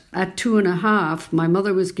At 2.5, my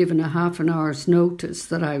mother was given a half an hour's notice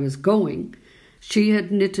that I was going. She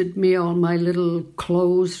had knitted me all my little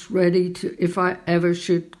clothes ready to, if I ever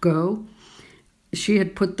should go. She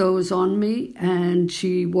had put those on me, and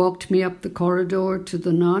she walked me up the corridor to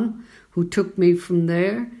the nun, who took me from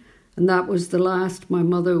there. And that was the last my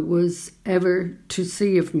mother was ever to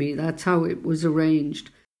see of me. That's how it was arranged.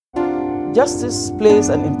 Justice plays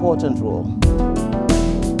an important role.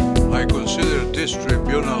 I consider this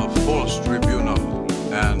tribunal a false tribunal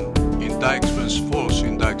and indictments false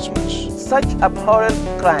indictments. Such abhorrent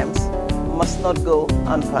crimes must not go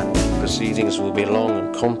unpunished. Proceedings will be long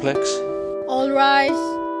and complex. All rise.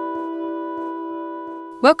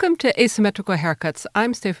 Welcome to Asymmetrical Haircuts.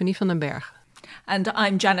 I'm Stephanie van den Berg. And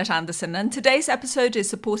I'm Janet Anderson, and today's episode is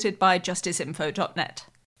supported by justiceinfo.net.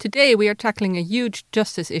 Today we are tackling a huge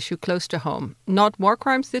justice issue close to home. Not war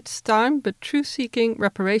crimes this time, but truth-seeking,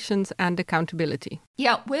 reparations and accountability.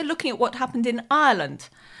 Yeah, we're looking at what happened in Ireland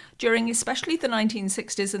during especially the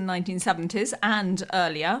 1960s and 1970s and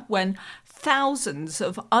earlier, when thousands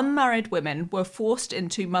of unmarried women were forced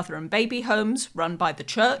into mother and baby homes run by the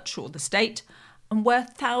church or the state, and where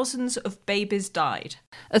thousands of babies died.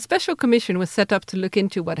 A special commission was set up to look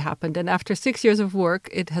into what happened, and after 6 years of work,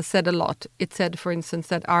 it has said a lot. It said, for instance,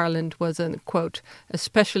 that Ireland was a, quote,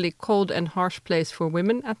 especially cold and harsh place for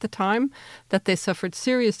women at the time, that they suffered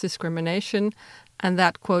serious discrimination, and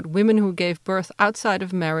that, quote, women who gave birth outside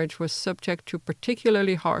of marriage were subject to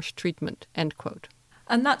particularly harsh treatment, end quote.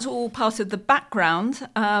 And that's all part of the background.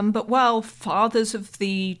 But while fathers of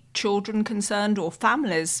the children concerned or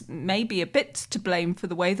families may be a bit to blame for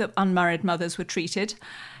the way that unmarried mothers were treated,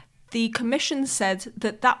 the commission said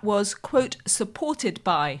that that was, quote, supported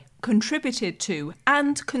by, contributed to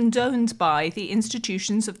and condoned by the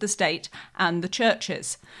institutions of the state and the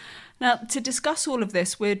churches. Now, to discuss all of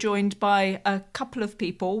this, we're joined by a couple of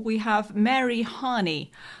people. We have Mary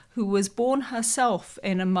Harney, who was born herself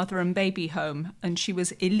in a mother and baby home, and she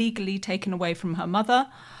was illegally taken away from her mother,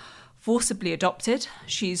 forcibly adopted.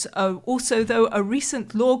 She's also, though, a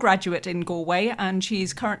recent law graduate in Galway, and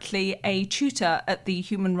she's currently a tutor at the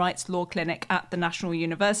Human Rights Law Clinic at the National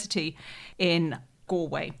University in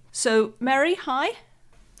Galway. So, Mary, hi.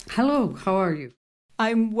 Hello, how are you?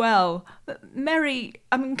 I'm well. Mary,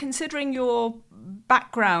 I mean, considering your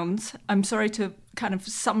background, I'm sorry to kind of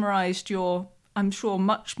summarise your, I'm sure,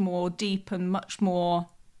 much more deep and much more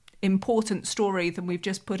important story than we've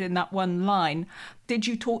just put in that one line. Did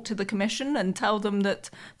you talk to the commission and tell them that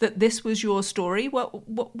this was your story?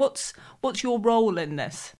 What's your role in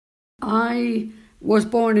this? I was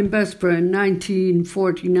born in Bessborough in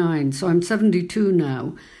 1949, so I'm 72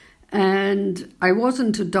 now. And I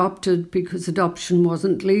wasn't adopted because adoption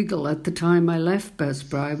wasn't legal at the time I left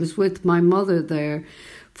Bessborough. I was with my mother there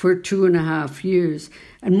for 2.5 years.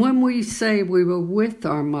 And when we say we were with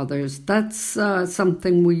our mothers, that's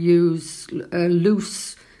something we use, a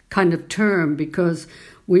loose kind of term, because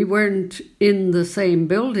we weren't in the same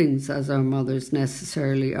buildings as our mothers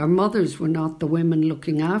necessarily. Our mothers were not the women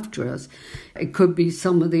looking after us. It could be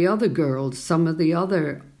some of the other girls, some of the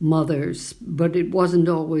other mothers, but it wasn't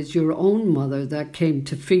always your own mother that came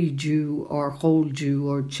to feed you or hold you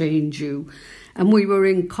or change you. And we were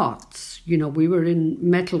in cots, we were in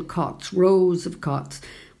metal cots, rows of cots.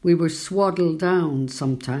 We were swaddled down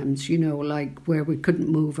sometimes, like where we couldn't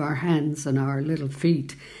move our hands and our little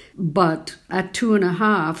feet. But at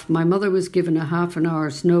 2.5, my mother was given a half an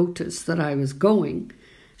hour's notice that I was going.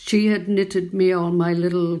 She had knitted me all my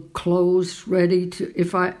little clothes ready to,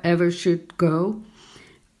 if I ever should go.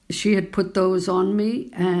 She had put those on me,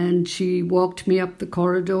 and she walked me up the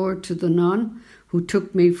corridor to the nun, who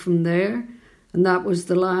took me from there. And that was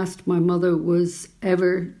the last my mother was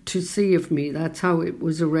ever to see of me. That's how it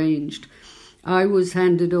was arranged. I was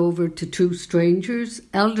handed over to two strangers,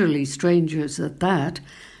 elderly strangers at that,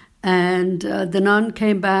 and the nun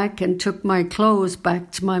came back and took my clothes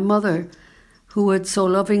back to my mother, who had so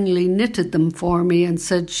lovingly knitted them for me, and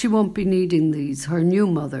said she won't be needing these. Her new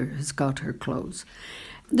mother has got her clothes.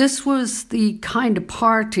 This was the kind of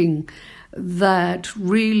parting that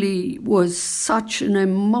really was such an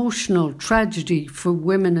emotional tragedy for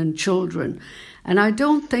women and children. And I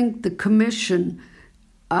don't think the commission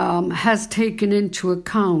has taken into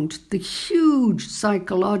account the huge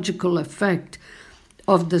psychological effect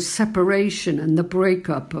of the separation and the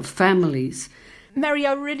breakup of families. Mary,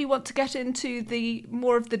 I really want to get into the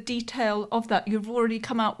more of the detail of that. You've already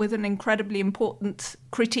come out with an incredibly important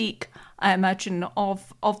critique, I imagine,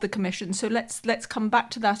 of the commission. So let's come back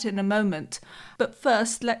to that in a moment. But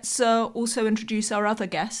first, let's also introduce our other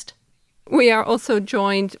guest. We are also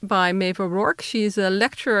joined by Maeve O'Rourke. She's a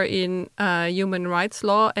lecturer in human rights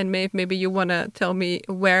law. And Maeve, maybe you want to tell me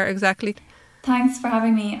where exactly? Thanks for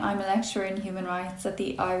having me. I'm a lecturer in human rights at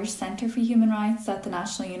the Irish Centre for Human Rights at the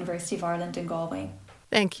National University of Ireland in Galway.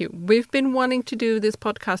 Thank you. We've been wanting to do this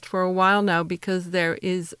podcast for a while now because there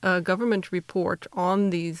is a government report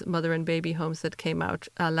on these mother and baby homes that came out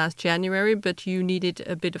last January, but you needed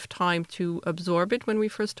a bit of time to absorb it when we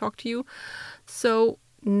first talked to you. So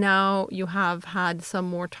now you have had some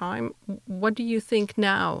more time. What do you think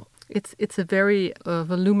now? It's a very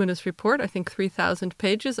voluminous report, I think 3,000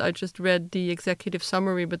 pages. I just read the executive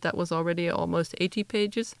summary, but that was already almost 80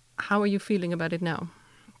 pages. How are you feeling about it now?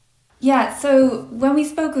 Yeah, so when we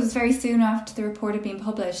spoke, it was very soon after the report had been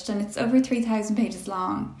published, and it's over 3,000 pages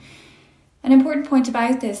long. An important point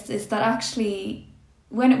about this is that actually,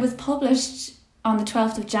 when it was published on the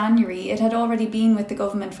 12th of January, it had already been with the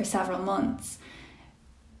government for several months,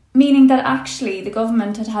 meaning that actually the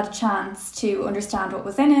government had had a chance to understand what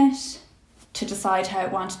was in it, to decide how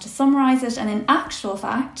it wanted to summarise it, and in actual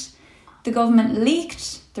fact, the government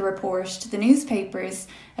leaked the report to the newspapers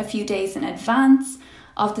a few days in advance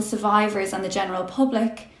of the survivors and the general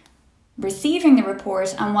public receiving the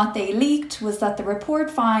report, and what they leaked was that the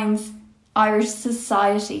report finds Irish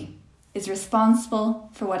society is responsible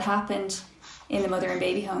for what happened in the mother and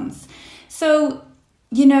baby homes. So,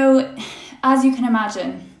 as you can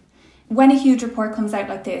imagine, when a huge report comes out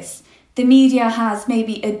like this, the media has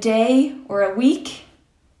maybe a day or a week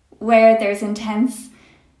where there's intense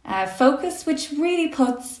focus, which really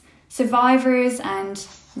puts survivors and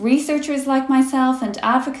researchers like myself and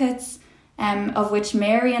advocates, of which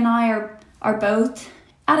Mary and I are both,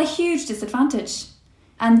 at a huge disadvantage.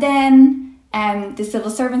 And then the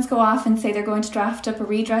civil servants go off and say they're going to draft up a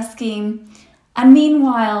redress scheme. And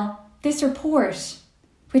meanwhile, this report,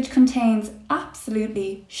 which contains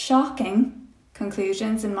absolutely shocking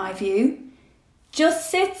conclusions in my view, just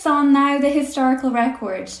sits on now the historical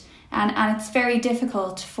record. And it's very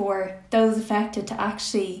difficult for those affected to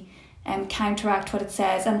actually counteract what it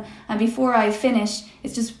says. And before I finish,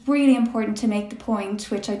 it's just really important to make the point,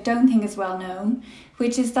 which I don't think is well known,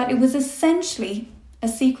 which is that it was essentially a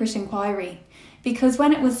secret inquiry, because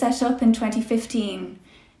when it was set up in 2015,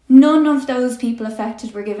 none of those people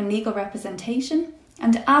affected were given legal representation,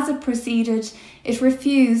 and as it proceeded, it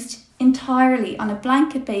refused entirely on a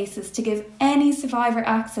blanket basis to give any survivor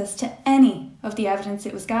access to any of the evidence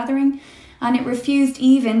it was gathering. And it refused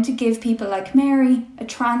even to give people like Mary a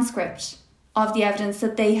transcript of the evidence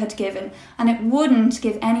that they had given. And it wouldn't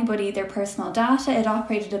give anybody their personal data. It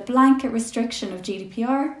operated a blanket restriction of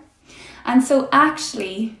GDPR. And so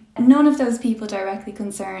actually, none of those people directly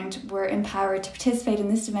concerned were empowered to participate in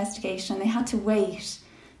this investigation. They had to wait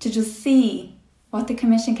to just see what the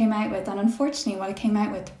Commission came out with. And unfortunately, what it came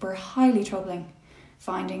out with were highly troubling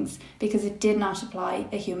findings, because it did not apply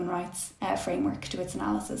a human rights framework to its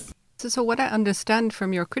analysis. So what I understand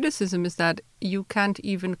from your criticism is that you can't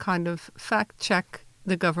even kind of fact-check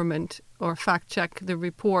the government or fact-check the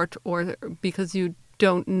report, or because you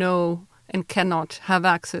don't know and cannot have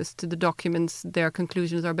access to the documents their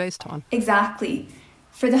conclusions are based on. Exactly.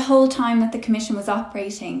 For the whole time that the Commission was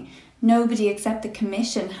operating, nobody except the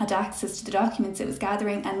Commission had access to the documents it was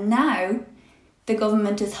gathering, and now the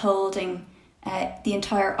government is holding the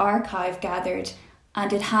entire archive gathered,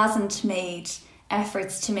 and it hasn't made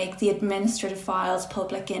efforts to make the administrative files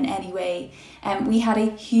public in any way. We had a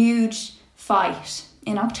huge fight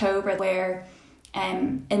in October where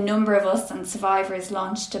a number of us and survivors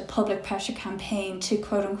launched a public pressure campaign to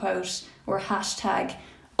quote unquote or hashtag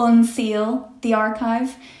unseal the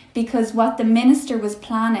archive, because what the minister was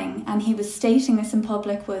planning, and he was stating this in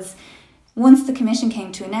public, was once the Commission came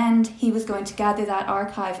to an end, he was going to gather that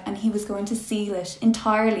archive and he was going to seal it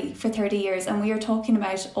entirely for 30 years. And we are talking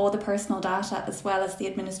about all the personal data as well as the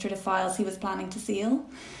administrative files he was planning to seal.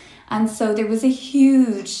 And so there was a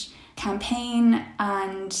huge campaign,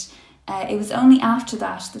 and it was only after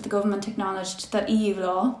that that the government acknowledged that EU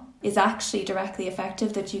law is actually directly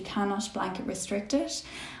effective, that you cannot blanket restrict it,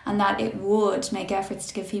 and that it would make efforts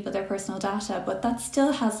to give people their personal data. But that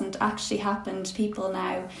still hasn't actually happened. People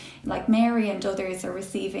now, like Mary and others, are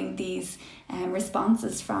receiving these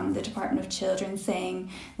responses from the Department of Children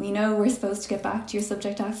saying, we know we're supposed to get back to your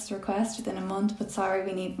subject access request within a month, but sorry,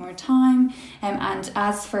 we need more time. And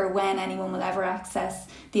as for when anyone will ever access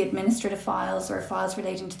the administrative files or files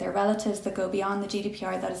relating to their relatives that go beyond the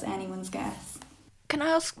GDPR, that is anyone's guess. Can I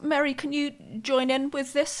ask, Mary, can you join in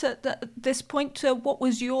with this at this point? What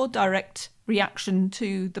was your direct reaction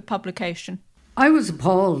to the publication? I was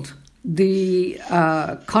appalled. The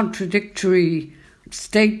contradictory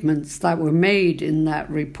statements that were made in that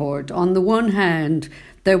report. On the one hand,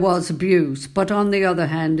 there was abuse, but on the other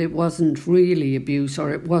hand, it wasn't really abuse,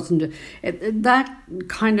 or it wasn't... that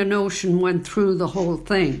kind of notion went through the whole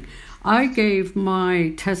thing. I gave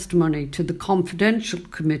my testimony to the confidential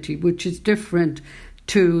committee, which is different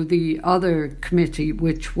to the other committee,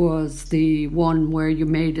 which was the one where you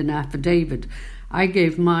made an affidavit. I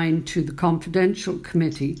gave mine to the confidential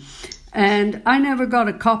committee, and I never got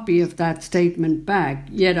a copy of that statement back,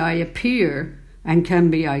 yet I appear and can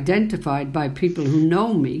be identified by people who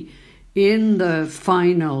know me in the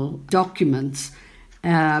final documents,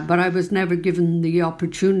 but I was never given the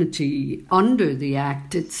opportunity under the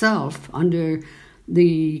Act itself, under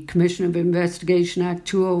the Commission of Investigation Act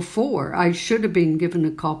 204. I should have been given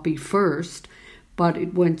a copy first, but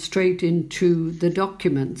it went straight into the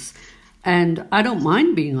documents. And I don't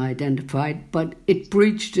mind being identified, but it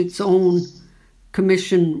breached its own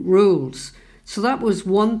commission rules. So that was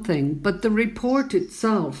one thing. But the report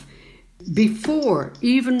itself,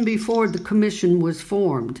 even before the commission was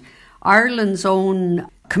formed, Ireland's own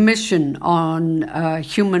Commission on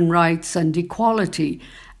Human Rights and Equality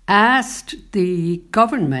asked the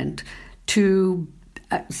government to,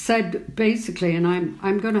 said basically, and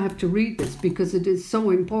I'm going to have to read this because it is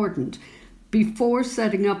so important, before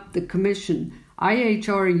setting up the commission,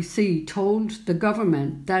 IHREC told the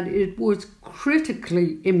government that it was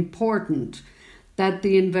critically important that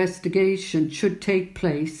the investigation should take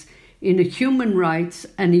place in a human rights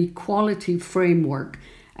and equality framework,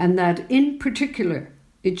 and that in particular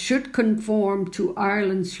it should conform to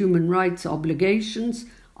Ireland's human rights obligations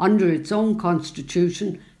under its own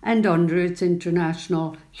constitution and under its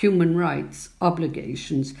international human rights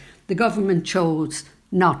obligations. The government chose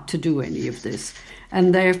not to do any of this,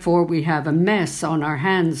 and therefore we have a mess on our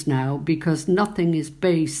hands now because nothing is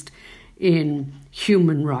based in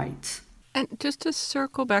human rights. And just to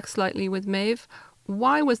circle back slightly with Maeve,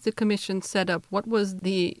 why was the commission set up? What was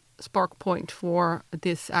the spark point for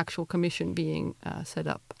this actual commission being set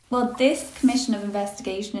up? Well, this Commission of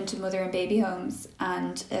Investigation into Mother and Baby Homes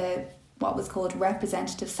and what was called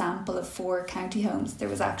representative sample of 4 county homes. There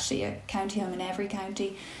was actually a county home in every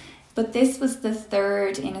county. But this was the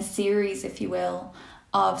third in a series, if you will,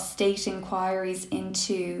 of state inquiries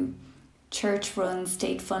into church-run,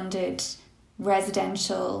 state-funded,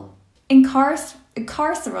 residential,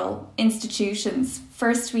 carceral institutions.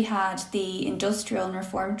 First we had the Industrial and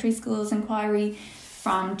Reformatory Schools Inquiry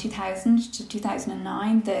from 2000 to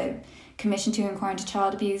 2009, the Commission to Inquire into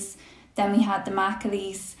Child Abuse. Then we had the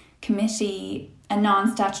McAleese Committee, a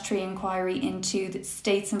non-statutory inquiry into the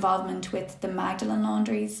state's involvement with the Magdalene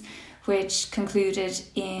laundries, which concluded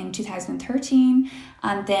in 2013.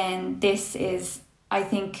 And then this is, I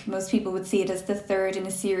think most people would see it as the third in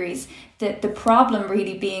a series. The problem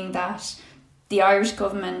really being that the Irish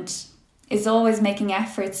government is always making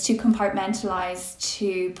efforts to compartmentalise,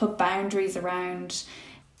 to put boundaries around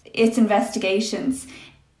its investigations.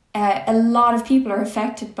 A lot of people are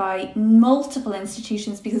affected by multiple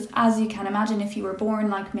institutions because, as you can imagine, if you were born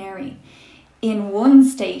like Mary in one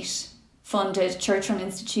state-funded church-run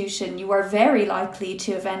institution, you are very likely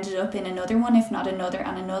to have ended up in another one, if not another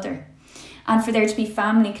and another. And for there to be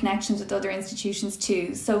family connections with other institutions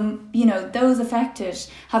too. So, those affected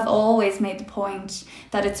have always made the point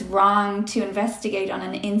that it's wrong to investigate on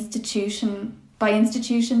an institution by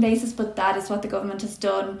institution basis, but that is what the government has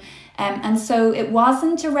done. And so it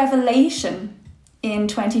wasn't a revelation in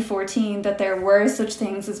 2014 that there were such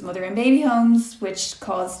things as mother and baby homes, which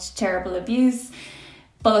caused terrible abuse.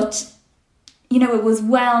 But, it was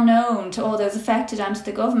well known to all those affected and to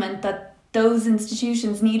the government that those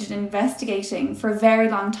institutions needed investigating for a very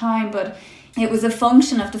long time, but it was a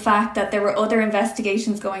function of the fact that there were other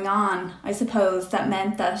investigations going on, I suppose, that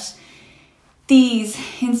meant that these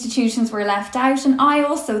institutions were left out. And I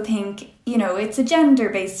also think, it's a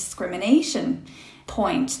gender-based discrimination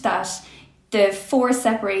point that the forced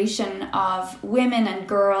separation of women and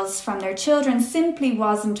girls from their children simply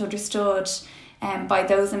wasn't understood by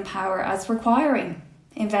those in power as requiring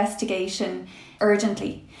investigation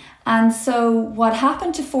urgently. And so what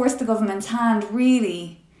happened to force the government's hand,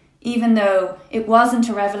 really, even though it wasn't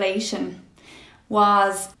a revelation,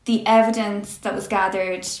 was the evidence that was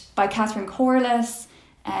gathered by Catherine Corliss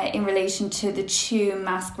in relation to the Tuam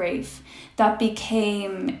mass grave that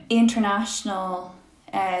became international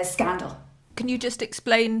scandal. Can you just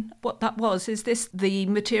explain what that was? Is this the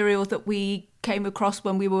material that we came across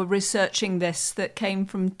when we were researching this that came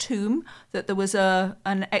from Tuam, that there was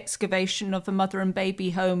an excavation of a mother and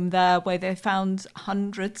baby home there where they found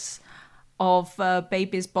hundreds of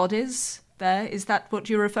babies' bodies there? Is that what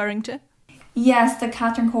you're referring to? Yes, the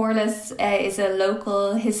Catherine Corliss is a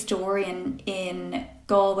local historian in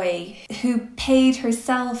Galway who paid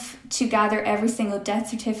herself to gather every single death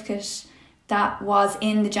certificate that was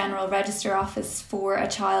in the General Register Office for a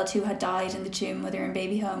child who had died in the Tuam Mother and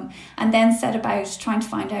Baby Home, and then set about trying to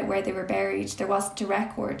find out where they were buried. There wasn't a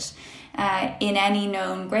record in any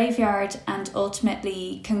known graveyard, and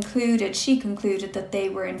ultimately she concluded that they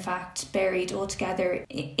were in fact buried all together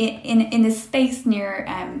in a space near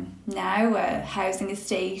now a housing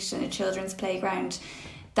estate and a children's playground,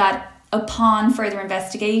 that upon further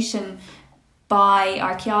investigation by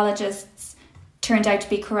archaeologists turned out to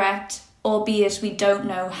be correct, albeit we don't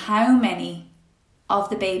know how many of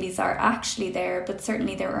the babies are actually there, but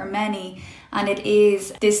certainly there are many. And it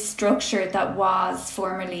is this structure that was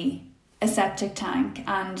formerly a septic tank,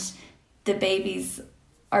 and the babies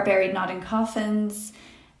are buried not in coffins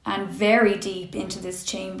and very deep into this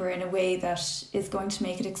chamber in a way that is going to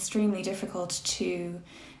make it extremely difficult to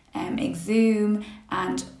exhume.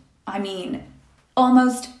 And I mean,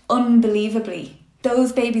 almost unbelievably,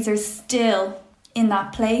 those babies are still in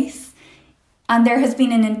that place. And there has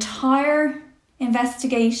been an entire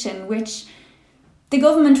investigation which the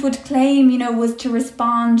government would claim, was to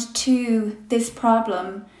respond to this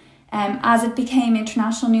problem as it became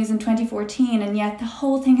international news in 2014. And yet the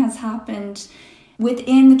whole thing has happened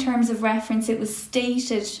within the terms of reference. It was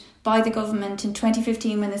stated by the government in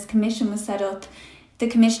 2015 when this commission was set up. The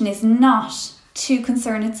commission is not to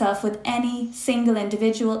concern itself with any single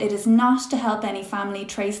individual. It is not to help any family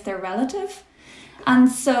trace their relative. And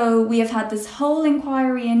so we have had this whole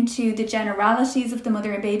inquiry into the generalities of the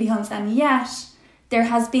mother and baby homes, and yet there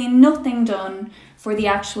has been nothing done for the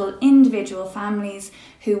actual individual families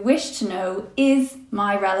who wish to know, is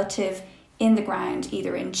my relative in the ground,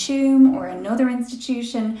 either in Tuam or another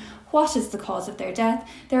institution? What is the cause of their death?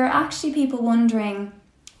 There are actually people wondering,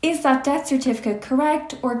 is that death certificate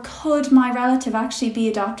correct, or could my relative actually be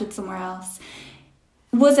adopted somewhere else?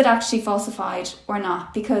 Was it actually falsified or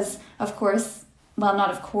not? Because, of course, well,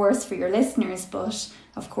 not of course for your listeners, but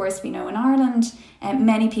of course we know in Ireland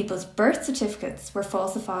many people's birth certificates were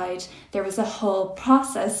falsified. There was a whole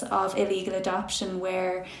process of illegal adoption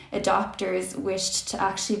where adopters wished to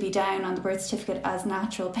actually be down on the birth certificate as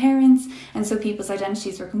natural parents, and so people's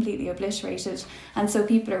identities were completely obliterated. And so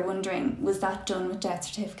people are wondering, was that done with death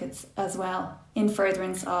certificates as well, in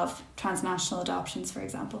furtherance of transnational adoptions, for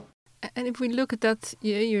example? And if we look at that,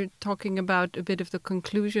 you're talking about a bit of the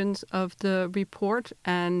conclusions of the report,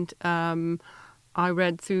 and I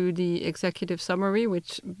read through the executive summary,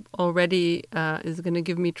 which already is going to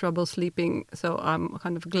give me trouble sleeping. So I'm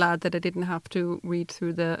kind of glad that I didn't have to read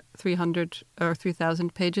through the 300 or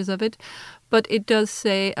 3,000 pages of it. But it does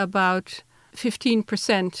say about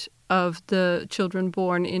 15% of the children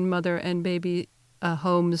born in mother and baby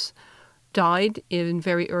homes died in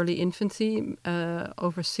very early infancy,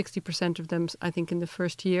 over 60% of them, I think, in the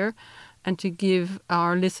first year. And to give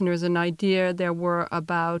our listeners an idea, there were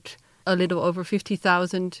about a little over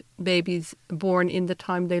 50,000 babies born in the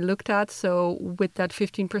time they looked at. So with that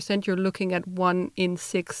 15%, you're looking at 1 in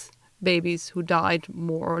 6 babies who died,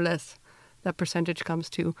 more or less. That percentage comes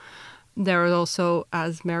to. There is also,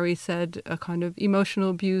 as Mary said, a kind of emotional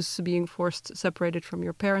abuse, being forced, separated from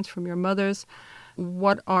your parents, from your mothers.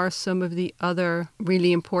 What are some of the other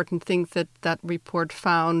really important things that that report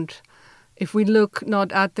found? If we look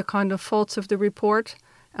not at the kind of faults of the report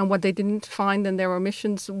and what they didn't find and their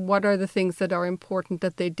omissions, what are the things that are important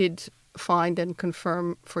that they did find and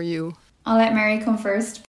confirm for you? I'll let Mary come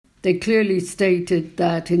first. They clearly stated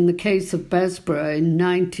that in the case of Bessborough in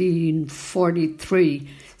 1943,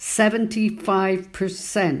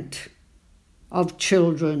 75% of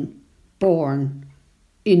children born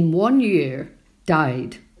in 1 year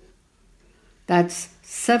died. That's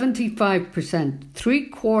 75%,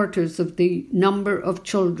 3/4 of the number of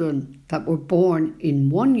children that were born in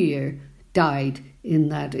 1 year died in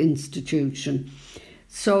that institution.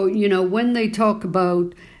 So, when they talk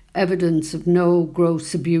about evidence of no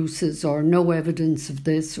gross abuses or no evidence of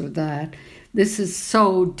this or that, this is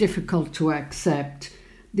so difficult to accept.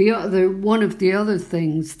 One of the other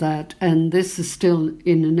things that, and this is still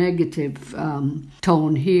in a negative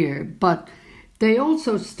tone here, but they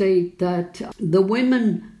also state that the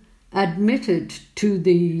women admitted to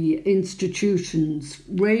the institutions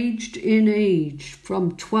ranged in age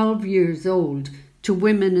from 12 years old to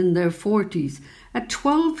women in their 40s. A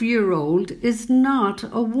 12-year-old is not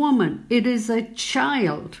a woman, it is a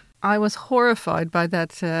child. I was horrified by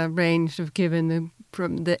that range of given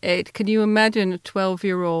from the 8. Can you imagine a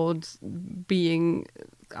 12-year-old being,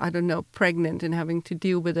 pregnant and having to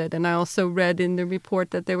deal with it? And I also read in the report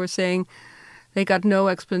that they were saying They got no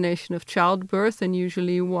explanation of childbirth, and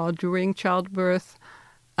usually while during childbirth,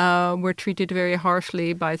 were treated very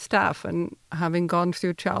harshly by staff. And having gone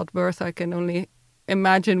through childbirth, I can only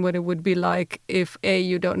imagine what it would be like if A,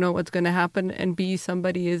 you don't know what's going to happen, and B,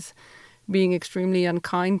 somebody is being extremely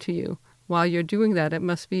unkind to you while you're doing that. It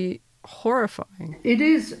must be horrifying. It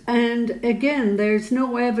is, and again, there's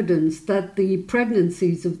no evidence that the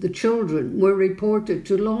pregnancies of the children were reported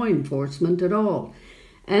to law enforcement at all.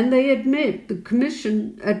 And the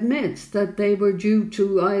Commission admits that they were due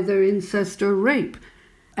to either incest or rape.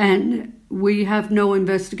 And we have no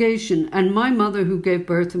investigation. And my mother, who gave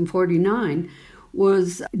birth in 1949,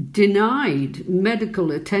 was denied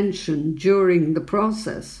medical attention during the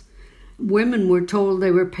process. Women were told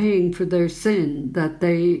they were paying for their sin, that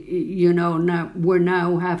they,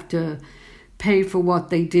 now have to pay for what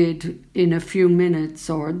they did in a few minutes,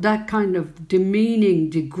 or that kind of demeaning,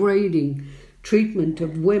 degrading treatment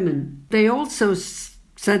of women. They also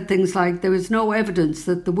said things like there was no evidence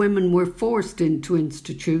that the women were forced into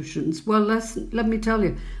institutions. Well, let me tell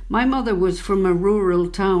you, my mother was from a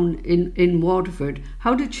rural town in Waterford.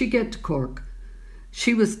 How did she get to Cork?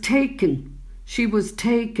 She was taken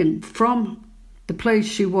from the place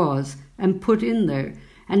she was and put in there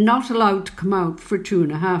and not allowed to come out for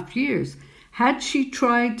 2.5 years. Had she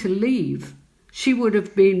tried to leave, she would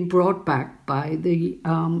have been brought back by the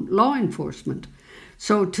law enforcement.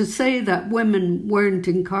 So to say that women weren't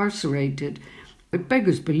incarcerated, it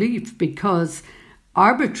beggars belief, because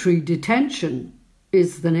arbitrary detention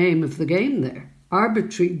is the name of the game there.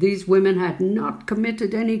 Arbitrary. These women had not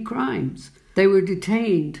committed any crimes. They were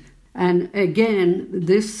detained. And again,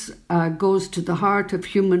 this goes to the heart of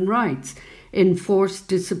human rights. Enforced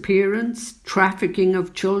disappearance, trafficking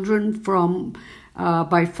of children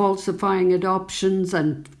by falsifying adoptions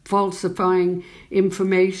and falsifying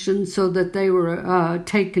information so that they were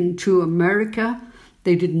taken to America.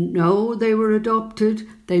 They didn't know they were adopted.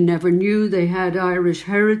 They never knew they had Irish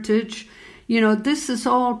heritage. This is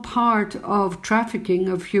all part of trafficking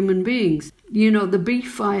of human beings. The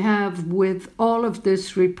beef I have with all of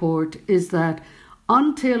this report is that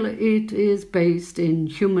until it is based in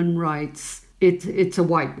human rights, it's a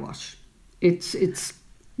whitewash. It's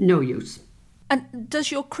no use. And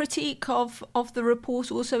does your critique of the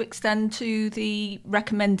report also extend to the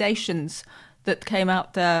recommendations that came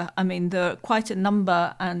out there? I mean, there are quite a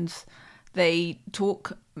number, and they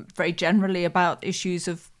talk very generally about issues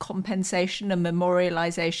of compensation and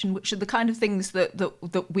memorialisation, which are the kind of things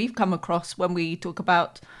that we've come across when we talk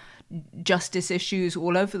about justice issues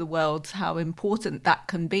all over the world, how important that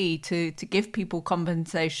can be to give people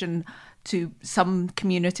compensation. To some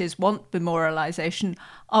communities want memorialisation.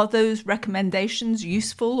 Are those recommendations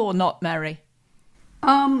useful or not, Mary?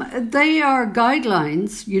 They are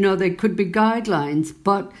guidelines. They could be guidelines,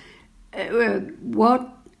 but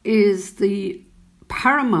what is the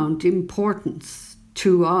paramount importance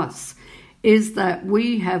to us is that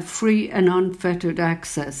we have free and unfettered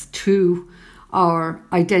access to our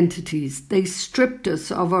identities. They stripped us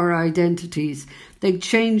of our identities. They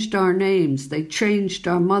changed our names. They changed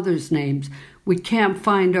our mothers' names. We can't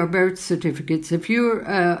find our birth certificates. If you're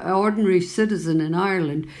an ordinary citizen in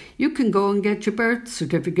Ireland, you can go and get your birth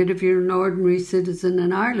certificate. If you're an ordinary citizen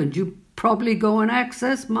in Ireland, you probably go and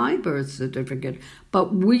access my birth certificate,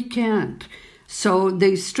 but we can't. So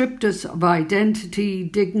they stripped us of identity,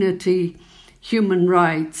 dignity, human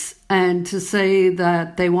rights, and to say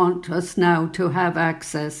that they want us now to have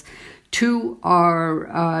access to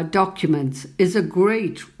our documents is a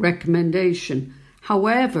great recommendation.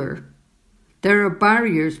 However, there are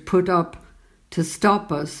barriers put up to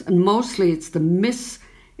stop us, and mostly it's the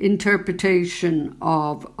misinterpretation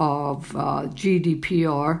of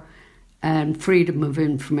GDPR and freedom of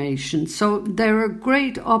information. So there are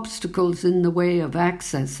great obstacles in the way of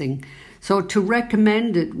accessing. So to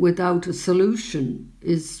recommend it without a solution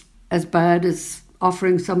is as bad as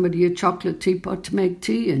offering somebody a chocolate teapot to make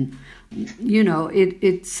tea in.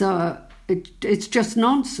 It's just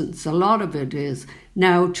nonsense. A lot of it is.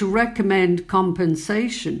 Now, to recommend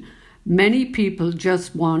compensation, many people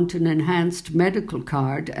just want an enhanced medical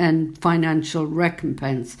card and financial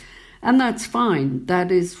recompense. And that's fine.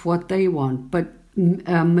 That is what they want. But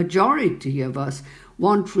a majority of us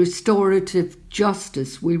want restorative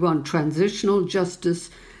justice. We want transitional justice,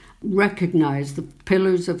 recognise the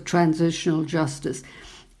pillars of transitional justice.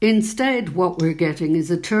 Instead, what we're getting is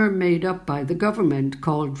a term made up by the government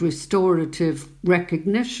called restorative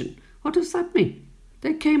recognition. What does that mean?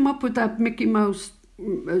 They came up with that Mickey Mouse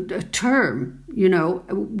term,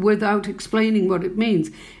 without explaining what it means.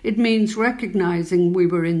 It means recognising we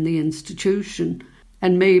were in the institution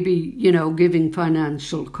and maybe, giving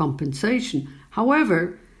financial compensation.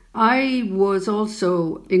 However, I was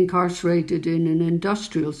also incarcerated in an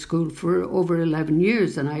industrial school for over 11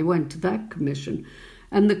 years, and I went to that commission.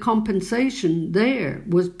 And the compensation there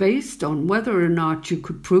was based on whether or not you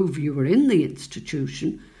could prove you were in the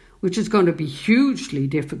institution, which is going to be hugely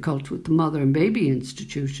difficult with the mother and baby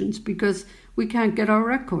institutions because we can't get our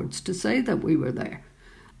records to say that we were there.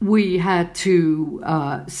 We had to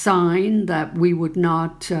sign that we would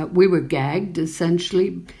not, we were gagged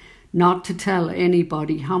essentially, not to tell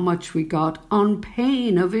anybody how much we got on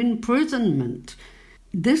pain of imprisonment.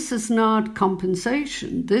 This is not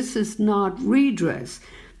compensation. This is not redress.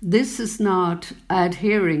 This is not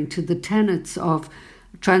adhering to the tenets of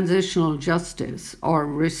transitional justice or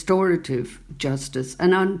restorative justice.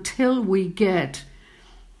 And until we get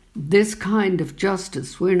this kind of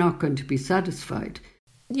justice, we're not going to be satisfied.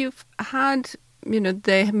 You've had,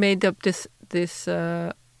 they made up this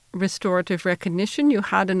restorative recognition. You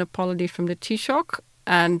had an apology from the Taoiseach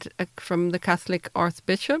and from the Catholic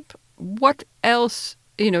Archbishop. What else?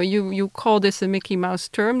 You call this a Mickey Mouse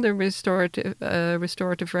term, the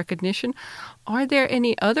restorative recognition. Are there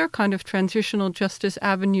any other kind of transitional justice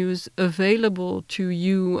avenues available to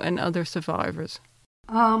you and other survivors?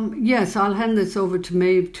 Yes, I'll hand this over to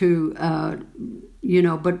Maeve too.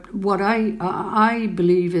 But what I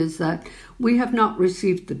believe is that we have not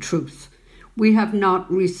received the truth. We have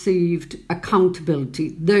not received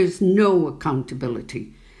accountability. There's no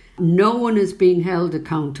accountability. No one is being held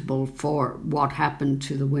accountable for what happened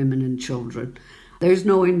to the women and children. There's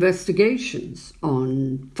no investigations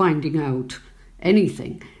on finding out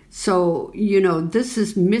anything. So, this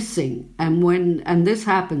is missing. And this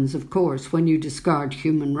happens, of course, when you discard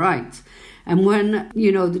human rights. And when,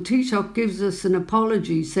 the Taoiseach gives us an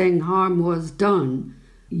apology saying harm was done,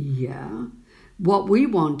 yeah. What we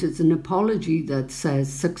want is an apology that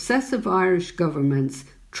says successive Irish governments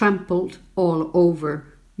trampled all over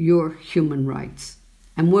your human rights.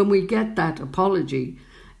 And when we get that apology,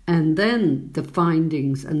 and then the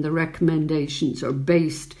findings and the recommendations are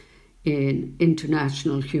based in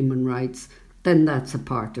international human rights, then that's a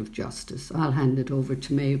part of justice. I'll hand it over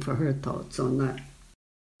to Maeve for her thoughts on that.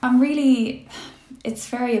 It's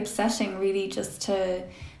very upsetting really just to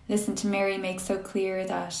listen to Mary make so clear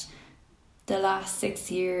that the last 6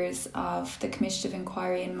 years of the Commission of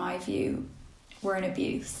Inquiry, in my view, were an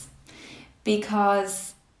abuse.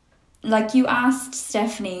 Because, like you asked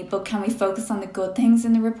Stephanie, but can we focus on the good things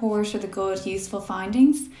in the report or the good, useful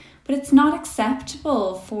findings? But it's not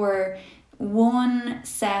acceptable for one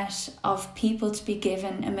set of people to be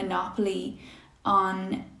given a monopoly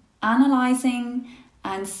on analysing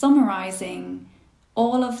and summarising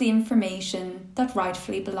all of the information that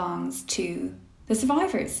rightfully belongs to the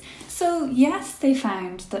survivors. So yes, they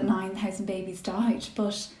found that 9,000 babies died,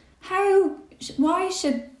 but why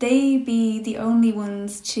should they be the only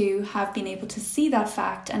ones to have been able to see that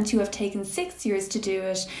fact and to have taken 6 years to do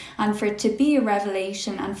it, and for it to be a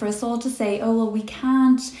revelation, and for us all to say, oh, well, we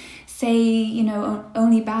can't say,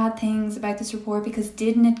 only bad things about this report because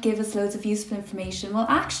didn't it give us loads of useful information? Well,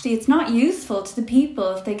 actually, it's not useful to the people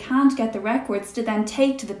if they can't get the records to then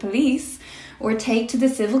take to the police or take to the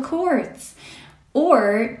civil courts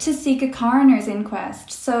or to seek a coroner's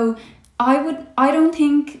inquest. So I don't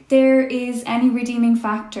think there is any redeeming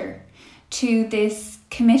factor to this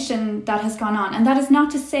commission that has gone on. And that is not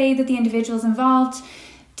to say that the individuals involved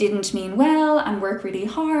didn't mean well and work really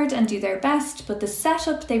hard and do their best, but the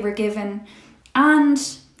setup they were given,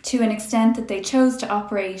 and to an extent that they chose to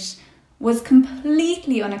operate, was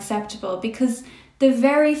completely unacceptable, because the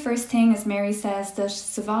very first thing, as Mary says, that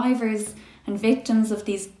survivors and victims of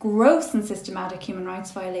these gross and systematic human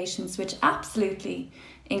rights violations, which absolutely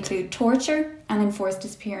include torture and enforced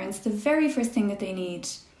disappearance, the very first thing that they need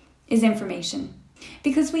is information.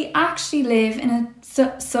 Because we actually live in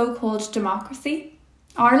a so-called democracy,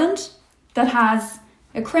 Ireland, that has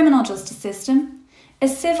a criminal justice system, a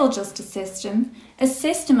civil justice system, a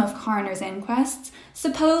system of coroner's inquests,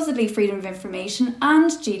 supposedly freedom of information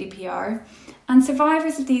and GDPR, and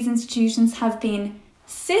survivors of these institutions have been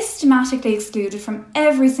systematically excluded from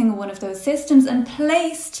every single one of those systems and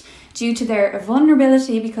placed, due to their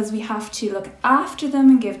vulnerability, because we have to look after them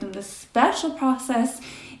and give them the special process,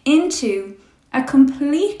 into a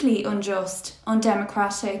completely unjust,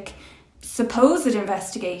 undemocratic, supposed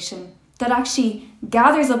investigation that actually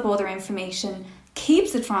gathers up all their information,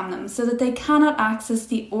 keeps it from them so that they cannot access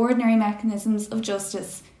the ordinary mechanisms of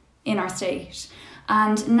justice in our state.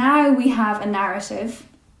 And now we have a narrative,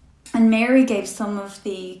 and Mary gave some of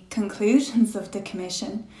the conclusions of the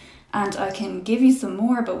commission, and I can give you some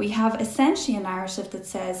more, but we have essentially a narrative that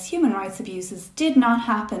says human rights abuses did not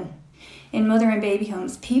happen in mother and baby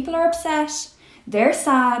homes. People are upset They're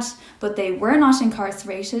sad, but they were not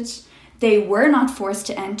incarcerated. They were not forced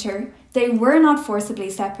to enter. They were not forcibly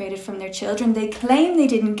separated from their children. They claim they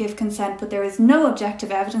didn't give consent, but there is no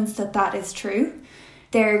objective evidence that that is true.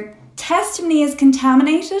 Their testimony is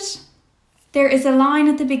contaminated. There is a line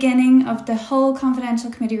at the beginning of the whole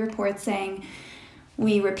confidential committee report saying,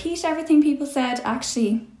 we repeat everything people said.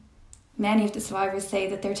 Actually, many of the survivors say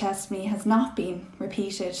that their testimony has not been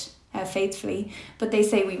repeated faithfully, but they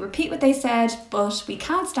say we repeat what they said, but we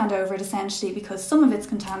can't stand over it essentially because some of it's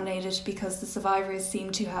contaminated because the survivors seem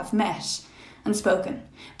to have met and spoken.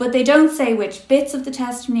 But they don't say which bits of the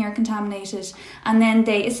testimony are contaminated, and then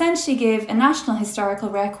they essentially give a national historical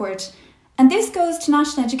record, and this goes to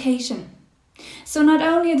national education. So not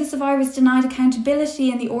only are the survivors denied accountability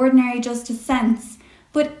in the ordinary justice sense,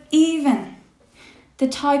 but even the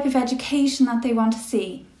type of education that they want to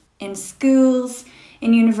see in schools,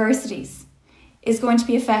 in universities, is going to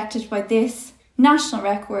be affected by this national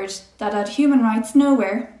record that had human rights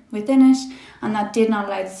nowhere within it and that did not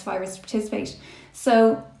allow the survivors to participate.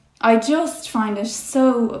 So I just find it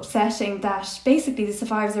so upsetting that basically the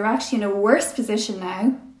survivors are actually in a worse position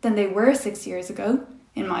now than they were 6 years ago,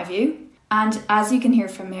 in my view. And as you can hear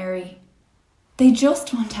from Mary, they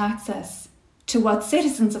just want access to what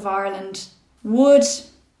citizens of Ireland would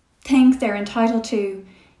think they're entitled to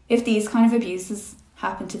if these kind of abuses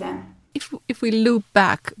happen to them. If we loop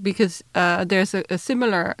back, because there's a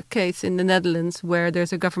similar case in the Netherlands where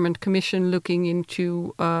there's a government commission looking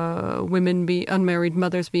into unmarried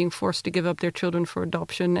mothers being forced to give up their children for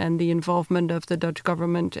adoption and the involvement of the Dutch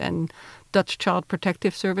government and Dutch child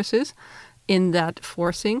protective services in that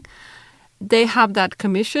forcing. They have that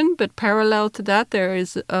commission, but parallel to that, there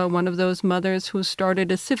is one of those mothers who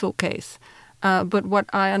started a civil case. But what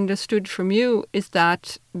I understood from you is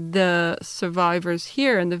that the survivors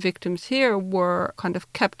here and the victims here were kind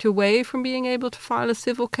of kept away from being able to file a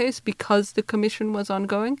civil case because the commission was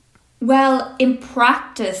ongoing? Well, in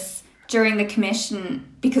practice, during the commission,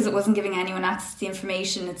 because it wasn't giving anyone access to the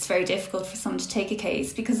information, it's very difficult for someone to take a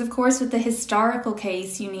case. Because, of course, with the historical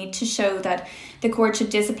case, you need to show that the court should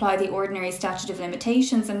disapply the ordinary statute of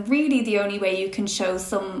limitations. And really, the only way you can show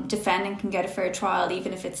some defendant can get a fair trial,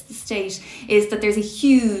 even if it's the state, is that there's a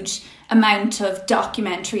huge amount of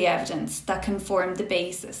documentary evidence that can form the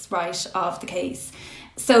basis, right, of the case.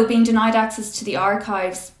 So being denied access to the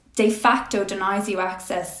archives de facto denies you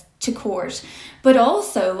access to court. But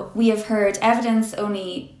also, we have heard evidence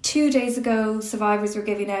only 2 days ago, survivors were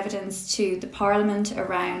giving evidence to the Parliament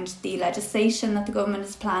around the legislation that the government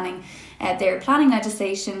is planning. They're planning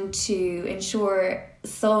legislation to ensure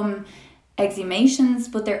some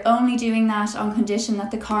exhumations, but they're only doing that on condition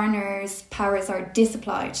that the coroner's powers are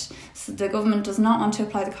disapplied. So the government does not want to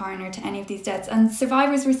apply the coroner to any of these deaths. And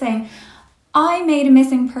survivors were saying, I made a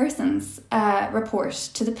missing persons report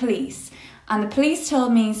to the police, and the police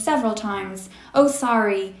told me several times, oh,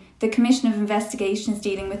 sorry, the Commission of Investigation is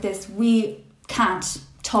dealing with this. We can't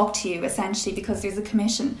talk to you, essentially, because there's a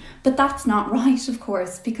commission. But that's not right, of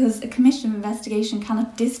course, because a Commission of Investigation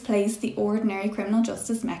cannot displace the ordinary criminal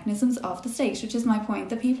justice mechanisms of the state, which is my point,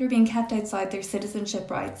 that people are being kept outside their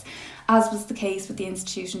citizenship rights, as was the case with the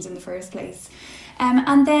institutions in the first place.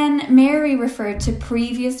 And then Mary referred to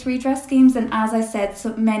previous redress schemes, and as I said,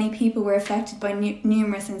 so many people were affected by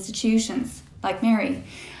numerous institutions, like Mary.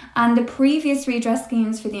 And the previous redress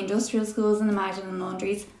schemes for the industrial schools and the Magdalen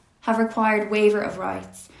laundries have required waiver of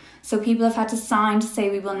rights. So people have had to sign to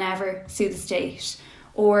say we will never sue the state.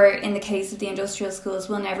 Or in the case of the industrial schools,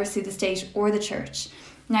 we'll never sue the state or the church.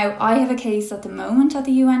 Now, I have a case at the moment at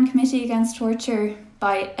the UN Committee Against Torture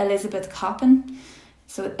by Elizabeth Coppin.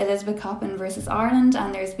 So Elizabeth Coppin versus Ireland,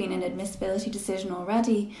 and there's been an admissibility decision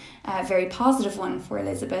already, a very positive one for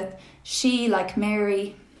Elizabeth. She, like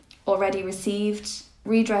Mary, already received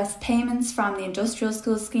redress payments from the industrial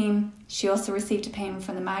school scheme. She also received a payment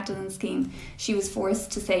from the Magdalen scheme. She was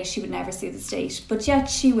forced to say she would never sue the state, but yet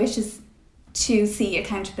she wishes to see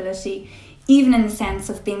accountability, even in the sense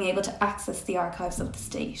of being able to access the archives of the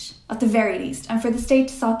state, at the very least, and for the state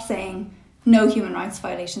to stop saying no human rights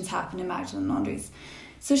violations happened in Magdalen laundries.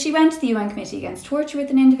 So she went to the UN Committee Against Torture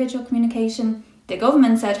with an individual communication. The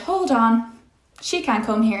government said, hold on, she can't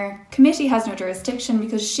come here. Committee has no jurisdiction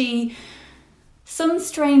because some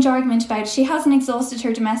strange argument about she hasn't exhausted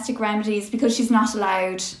her domestic remedies because she's not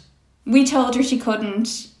allowed. We told her she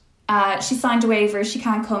couldn't. She signed a waiver. She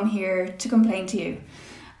can't come here to complain to you.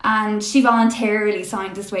 And she voluntarily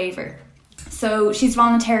signed this waiver. So she's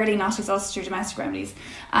voluntarily not exhausted her domestic remedies.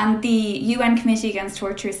 And the UN Committee Against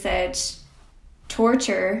Torture said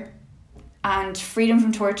torture and freedom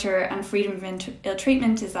from torture and freedom from ill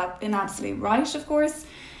treatment is an absolute right, of course.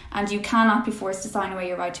 and you cannot be forced to sign away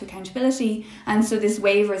your right to accountability, and so this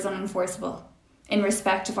waiver is unenforceable in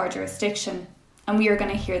respect of our jurisdiction. And we are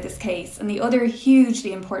going to hear this case. And the other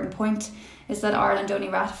hugely important point is that Ireland only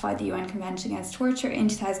ratified the UN Convention Against Torture in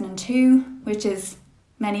 2002, which is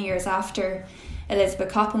many years after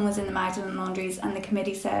Elizabeth Coppin was in the Magdalen laundries, and the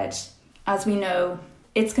committee said, as we know,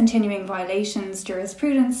 its continuing violations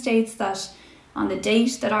jurisprudence states that on the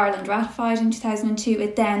date that Ireland ratified in 2002,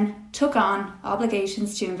 it then took on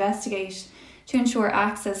obligations to investigate, to ensure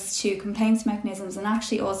access to complaints mechanisms, and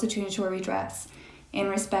actually also to ensure redress in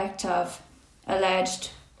respect of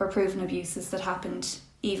alleged or proven abuses that happened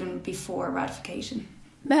even before ratification.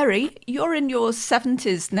 Mary, you're in your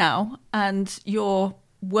 70s now and you're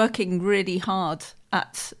working really hard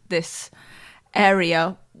at this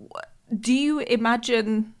area. Do you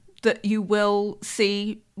imagine that you will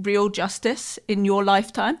see real justice in your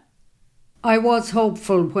lifetime? I was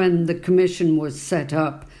hopeful when the commission was set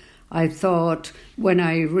up. I thought when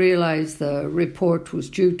I realised the report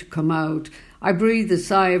was due to come out, I breathed a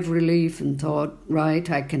sigh of relief and thought, right,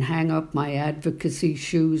 I can hang up my advocacy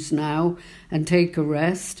shoes now and take a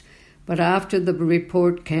rest. But after the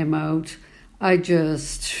report came out, I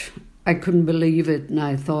couldn't believe it. And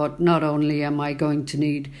I thought, not only am I going to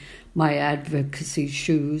need my advocacy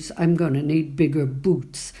shoes, I'm going to need bigger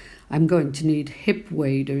boots. I'm going to need hip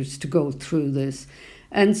waders to go through this.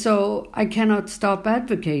 And so I cannot stop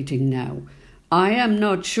advocating now. I am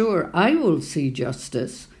not sure I will see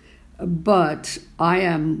justice, but I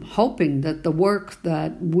am hoping that the work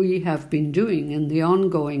that we have been doing in the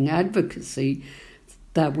ongoing advocacy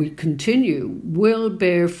that we continue will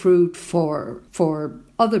bear fruit for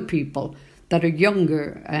other people that are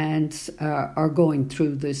younger and are going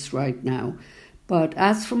through this right now. But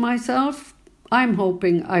as for myself, I'm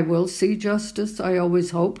hoping I will see justice. I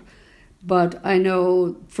always hope. But I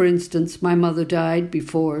know, for instance, my mother died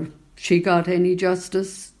before she got any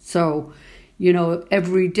justice. So,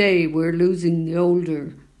 every day we're losing the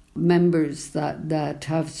older members that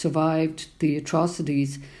have survived the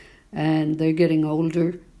atrocities, and they're getting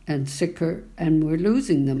older and sicker, and we're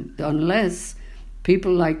losing them unless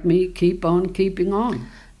people like me keep on keeping on.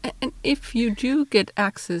 And if you do get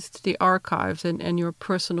access to the archives and your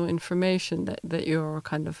personal information that you're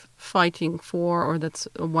kind of fighting for, or that's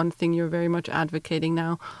one thing you're very much advocating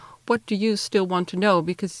now, what do you still want to know?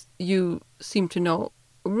 Because you seem to know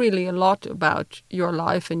really a lot about your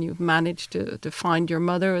life, and you've managed to find your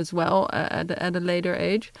mother as well at a later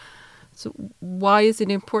age. So why is it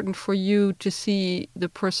important for you to see the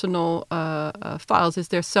personal files? Is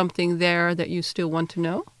there something there that you still want to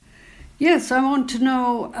know? Yes, I want to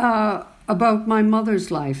know about my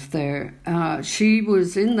mother's life there. She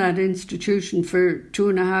was in that institution for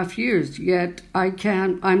 2.5 years, yet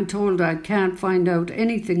I'm told I can't find out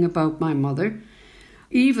anything about my mother,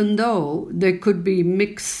 even though there could be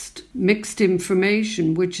mixed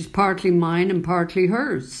information, which is partly mine and partly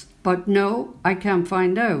hers. But no, I can't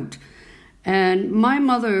find out. And my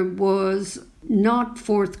mother was not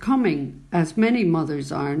forthcoming, as many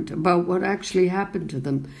mothers aren't, about what actually happened to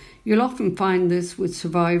them. You'll often find this with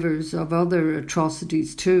survivors of other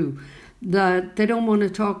atrocities too, that they don't want to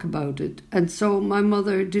talk about it. And so my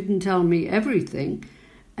mother didn't tell me everything,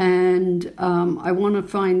 and I want to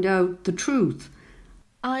find out the truth.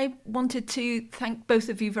 I wanted to thank both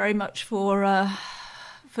of you very much for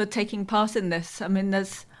taking part in this. I mean,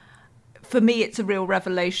 for me, it's a real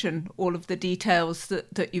revelation, all of the details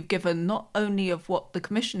that you've given, not only of what the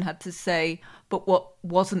Commission had to say, but what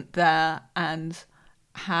wasn't there and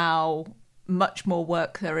how much more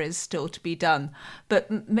work there is still to be done.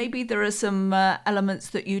 But maybe there are some elements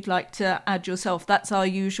that you'd like to add yourself. That's our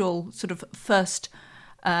usual sort of first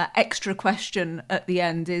extra question at the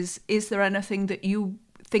end. Is there anything that you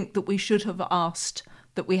think that we should have asked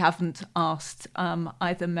that we haven't asked,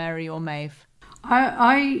 either Mary or Maeve?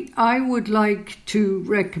 I would like to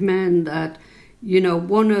recommend that,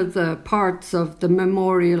 one of the parts of the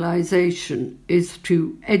memorialisation is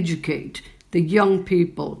to educate the young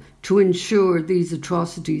people to ensure these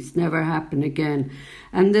atrocities never happen again.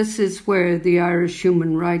 And this is where the Irish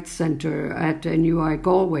Human Rights Centre at NUI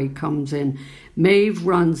Galway comes in. Maeve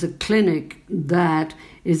runs a clinic that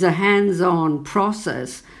is a hands-on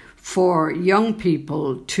process for young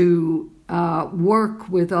people to work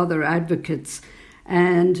with other advocates.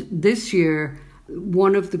 And this year,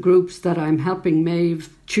 one of the groups that I'm helping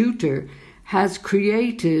Maeve tutor has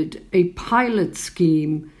created a pilot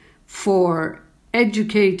scheme for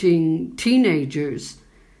educating teenagers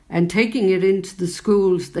and taking it into the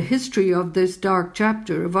schools, the history of this dark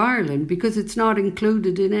chapter of Ireland, because it's not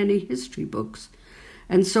included in any history books.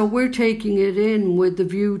 And so we're taking it in with the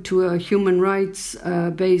view to a human rights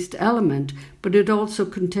based element, but it also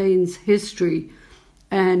contains history,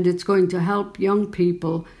 and it's going to help young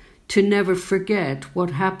people to never forget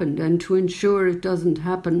what happened and to ensure it doesn't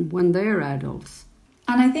happen when they're adults.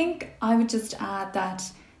 And I think I would just add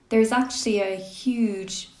that there's actually a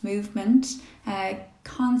huge movement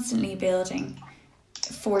constantly building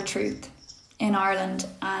for truth in Ireland,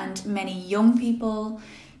 and many young people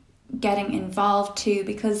getting involved too,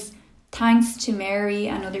 because thanks to Mary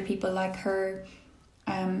and other people like her,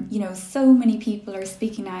 so many people are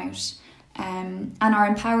speaking out and are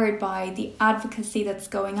empowered by the advocacy that's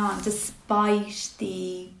going on. Despite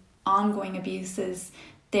the ongoing abuses,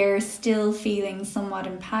 they're still feeling somewhat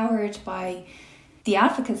empowered by the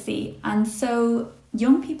advocacy. And so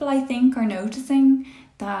young people, I think, are noticing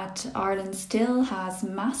that Ireland still has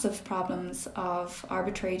massive problems of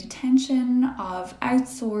arbitrary detention, of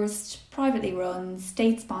outsourced, privately run,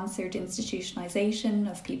 state-sponsored institutionalisation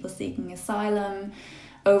of people seeking asylum,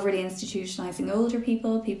 overly institutionalising older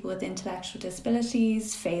people with intellectual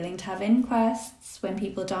disabilities, failing to have inquests when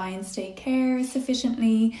people die in state care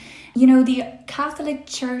sufficiently. The Catholic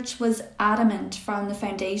Church was adamant from the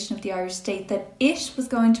foundation of the Irish state that it was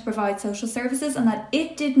going to provide social services and that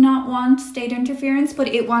it did not want state interference, but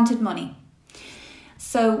it wanted money.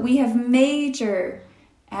 So we have major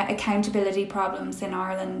accountability problems in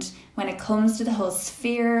Ireland when it comes to the whole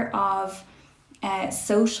sphere of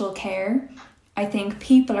social care. I think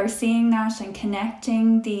people are seeing that and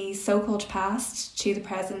connecting the so-called past to the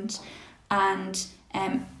present, and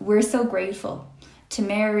we're so grateful to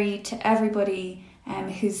Mary, to everybody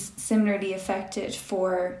who's similarly affected,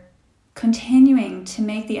 for continuing to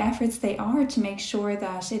make the efforts they are to make sure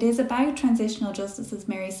that it is about transitional justice, as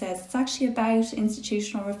Mary says. It's actually about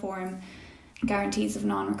institutional reform, guarantees of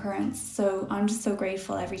non-recurrence. So I'm just so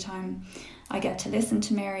grateful every time I get to listen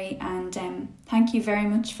to Mary, and thank you very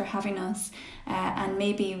much for having us. And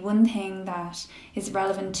maybe one thing that is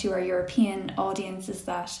relevant to our European audience is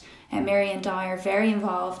that Mary and I are very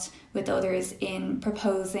involved with others in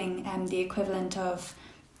proposing the equivalent of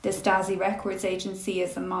the Stasi Records Agency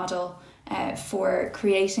as a model for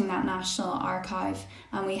creating that national archive.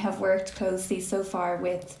 And we have worked closely so far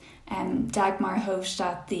with Dagmar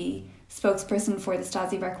Hofstadt, the spokesperson for the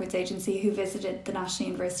Stasi Records Agency, who visited the National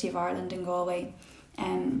University of Ireland in Galway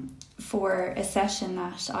for a session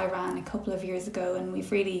that I ran a couple of years ago, and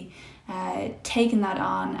we've really taken that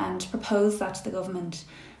on and proposed that to the government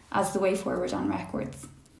as the way forward on records.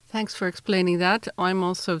 Thanks for explaining that. I'm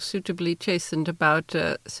also suitably chastened about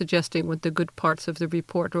suggesting what the good parts of the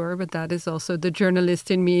report were, but that is also the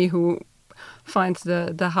journalist in me who finds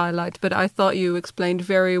the highlight. But I thought you explained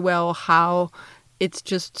very well how it's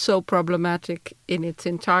just so problematic in its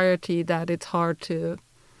entirety that it's hard to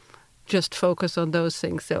just focus on those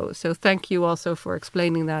things. So thank you also for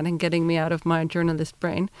explaining that and getting me out of my journalist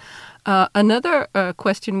brain. Another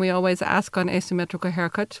question we always ask on Asymmetrical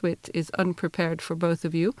Haircuts, which is unprepared for both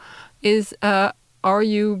of you, is are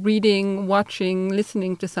you reading, watching,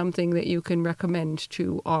 listening to something that you can recommend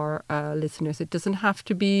to our listeners? It doesn't have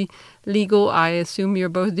to be legal. I assume you're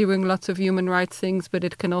both doing lots of human rights things, but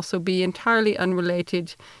it can also be entirely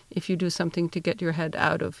unrelated if you do something to get your head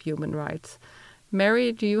out of human rights.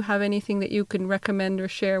 Mary, do you have anything that you can recommend or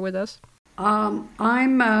share with us?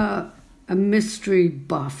 I'm a mystery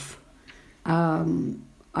buff.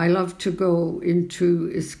 I love to go into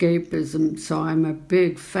escapism, so I'm a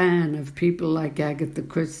big fan of people like Agatha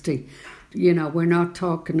Christie. We're not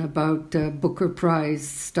talking about Booker Prize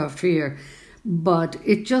stuff here, but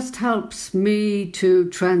it just helps me to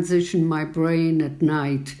transition my brain at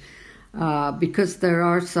night, because there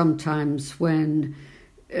are some times when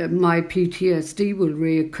my PTSD will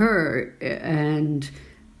reoccur and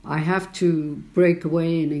I have to break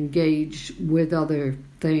away and engage with other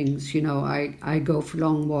things. I go for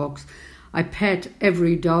long walks. I pet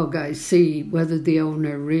every dog I see, whether the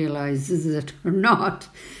owner realizes it or not.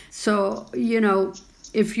 So,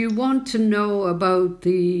 if you want to know about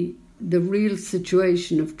the real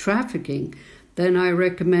situation of trafficking, then I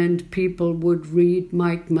recommend people would read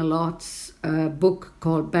Mike Malot's book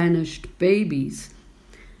called Banished Babies.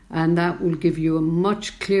 And that will give you a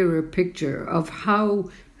much clearer picture of how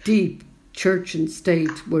deep church and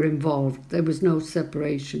state were involved. There was no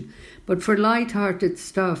separation. But for light-hearted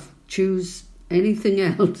stuff, choose anything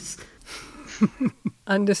else.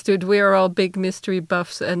 Understood. We are all big mystery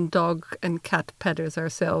buffs and dog and cat petters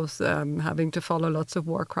ourselves, having to follow lots of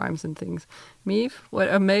war crimes and things. Maeve,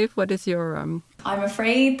 what is your... I'm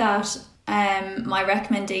afraid that my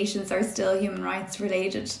recommendations are still human rights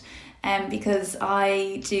related. because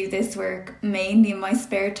I do this work mainly in my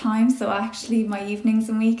spare time. So actually my evenings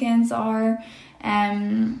and weekends are,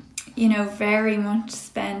 very much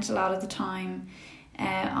spent a lot of the time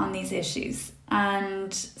on these issues.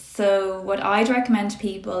 And so what I'd recommend to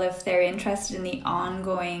people if they're interested in the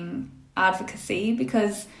ongoing advocacy,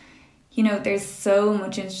 because, there's so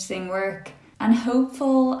much interesting work and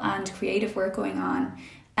hopeful and creative work going on.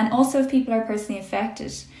 And also if people are personally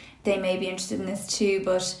affected, they may be interested in this too,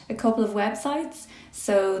 but a couple of websites.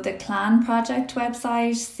 So the Clan Project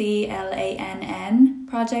website, CLANN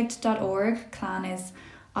project.org. Clan is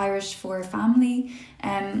Irish for family.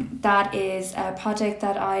 That is a project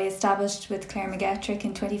that I established with Claire McGettrick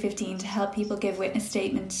in 2015 to help people give witness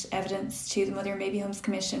statement evidence to the Mother and Baby Homes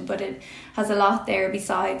Commission, but it has a lot there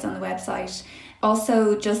besides on the website.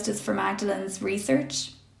 Also Justice for Magdalene's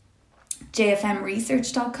research,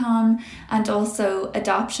 jfmresearch.com, and also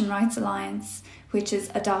Adoption Rights Alliance, which is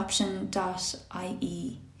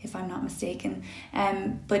adoption.ie, if I'm not mistaken.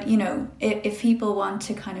 But if people want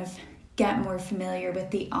to kind of get more familiar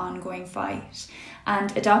with the ongoing fight,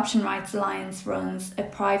 and Adoption Rights Alliance runs a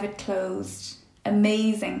private, closed,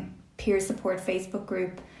 amazing peer support Facebook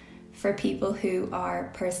group for people who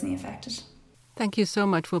are personally affected. Thank you so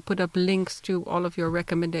much. We'll put up links to all of your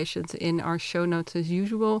recommendations in our show notes as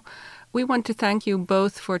usual. We want to thank you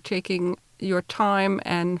both for taking your time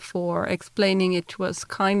and for explaining it to us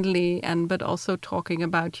kindly, but also talking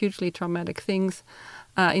about hugely traumatic things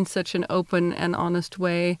in such an open and honest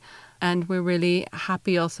way. And we're really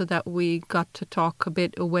happy also that we got to talk a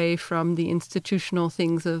bit away from the institutional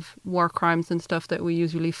things of war crimes and stuff that we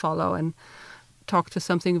usually follow and talk to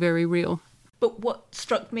something very real. But what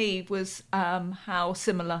struck me was how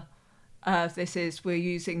similar this is. We're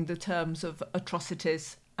using the terms of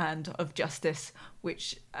atrocities and of justice,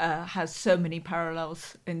 which has so many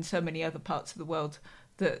parallels in so many other parts of the world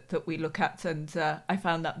that we look at. And I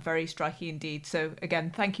found that very striking indeed. So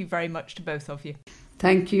again, thank you very much to both of you.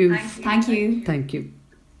 Thank you. Thank you. Thank you.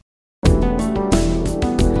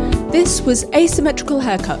 This was Asymmetrical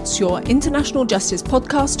Haircuts, your international justice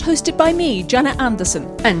podcast, hosted by me, Janet Anderson.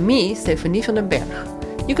 And me, Stephanie van den Berg.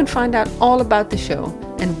 You can find out all about the show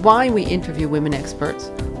and why we interview women experts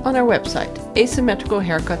on our website,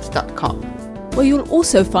 asymmetricalhaircuts.com. Where you'll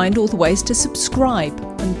also find all the ways to subscribe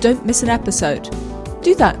and don't miss an episode.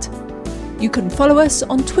 Do that. You can follow us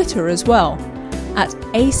on Twitter as well, at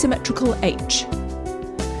asymmetricalh.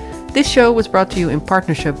 This show was brought to you in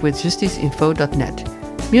partnership with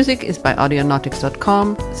justiceinfo.net. Music is by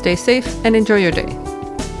audionautics.com. Stay safe and enjoy your day.